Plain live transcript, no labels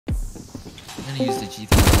gonna use the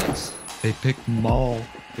GT6. They picked Maul.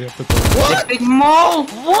 We have to go. What? Big Maul!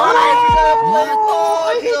 What?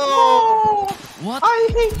 What? I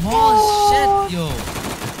hate Maul is shit, yo.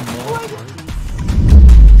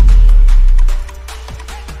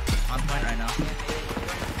 On point right now.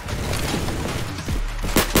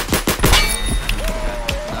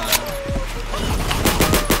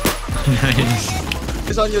 Nice.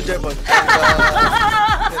 It's on your Jevon.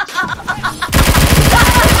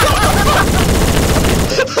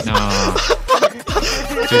 No.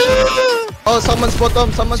 Too slow. Oh, someone's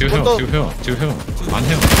bottom. Someone's Two hill. bottom. Two hill. On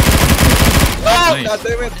hill. Ah, Nice. God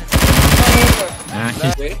damn it.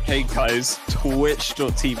 Nice. Hey guys,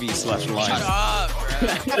 twitch.tv/live. Shut up, bro.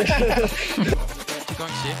 You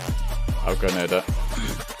going C? I'll go near that.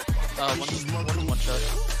 One shot.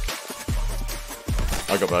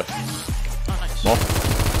 I got both. Oh, nice. More.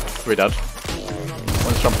 3 dead.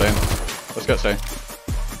 One's trampoline. Let's get C.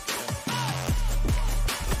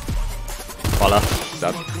 Far left.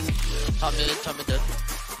 Dead. Top mid dead.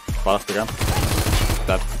 Far left again.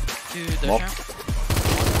 Dead. Two dead. More.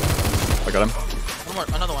 I got him. One more,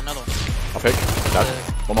 another one. I'll pick. Dead.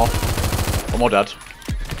 One more. One more dead.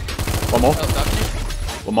 One more. Oh, balcony.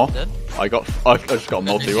 One more. Dead. I just got a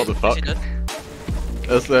multi. What the fuck? Dead.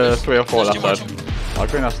 There's 3 or 4 left side. I'll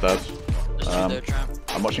go left side. There's two there, tramp.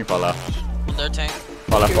 I'm watching far left. One there, tank.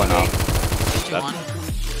 Far left right now. There's two Dead. one.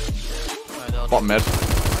 Alright, Bottom mid.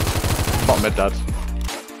 Bottom mid dead.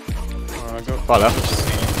 Far left.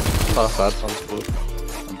 Far left side.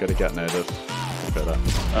 I'm gonna get naded.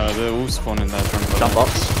 They're all spawning there. Jump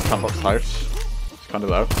box house. It's kind of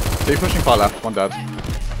low. 2 pushing far left, 1 dead.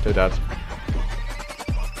 2 dead.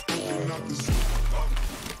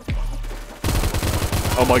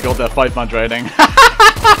 Oh my god, they're 5-man draining.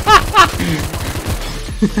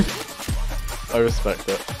 I respect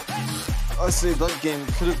it. I say that game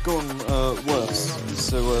could have gone worse,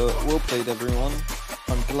 so well played everyone.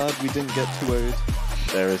 I'm glad we didn't get too worried.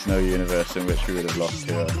 There is no universe in which we would have lost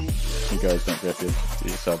here. You guys don't give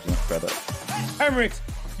yourselves enough credit. Emirates,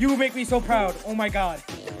 you make me so proud. Oh my god.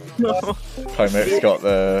 Primate's got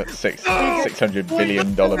the $600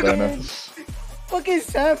 billion bonus. Fucking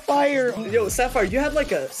Sapphire. Yo, Sapphire, you had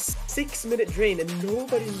like a 6-minute drain and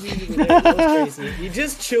nobody knew you were there. That was crazy. You're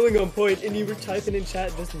just chilling on point and you were typing in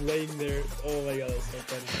chat, just laying there. Oh my god, that's so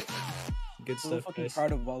funny. Good I'm stuff, fucking guys.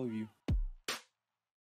 proud of all of you.